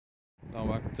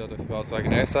Welcome to Duffy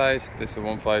Volkswagen Airside. This is a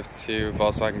 152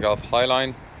 Volkswagen Golf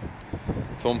HL.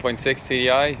 It's 1.6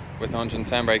 TDI with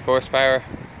 110 brake horsepower.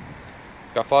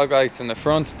 It's got fog lights in the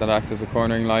front that act as a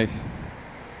cornering light.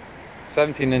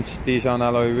 17-inch Dijon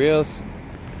alloy wheels.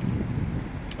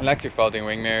 Electric folding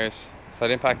wing mirrors. Side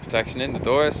impact protection in the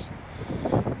doors.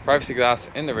 Privacy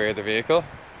glass in the rear of the vehicle.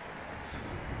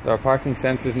 There are parking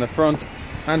sensors in the front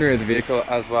and rear of the vehicle,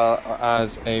 as well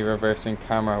as a reversing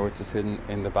camera which is hidden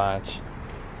in the badge.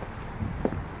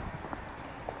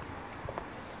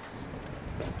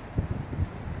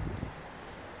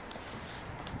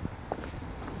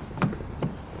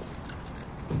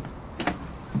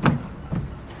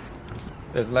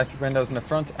 There's electric windows in the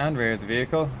front and rear of the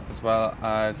vehicle, as well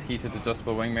as heated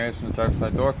adjustable wing mirrors from the driver's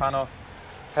side door panel.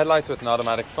 Headlights with an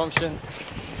automatic function.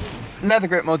 Leather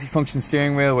grip multifunction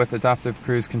steering wheel with adaptive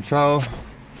cruise control.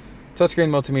 Touchscreen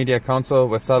multimedia console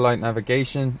with satellite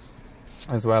navigation,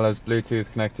 as well as Bluetooth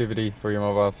connectivity for your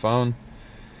mobile phone.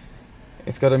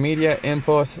 It's got a media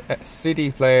input, a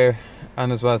CD player,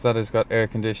 and as well as that it's got air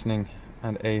conditioning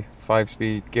and a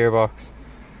 5-speed gearbox.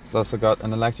 It's also got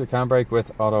an electric handbrake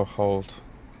with auto hold.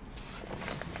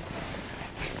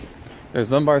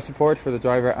 There's lumbar support for the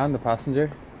driver and the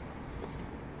passenger.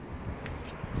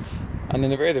 And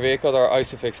in the rear of the vehicle there are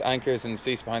ISOFIX anchors in the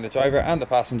seats behind the driver and the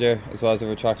passenger, as well as a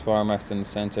retractable armrest in the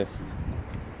centre.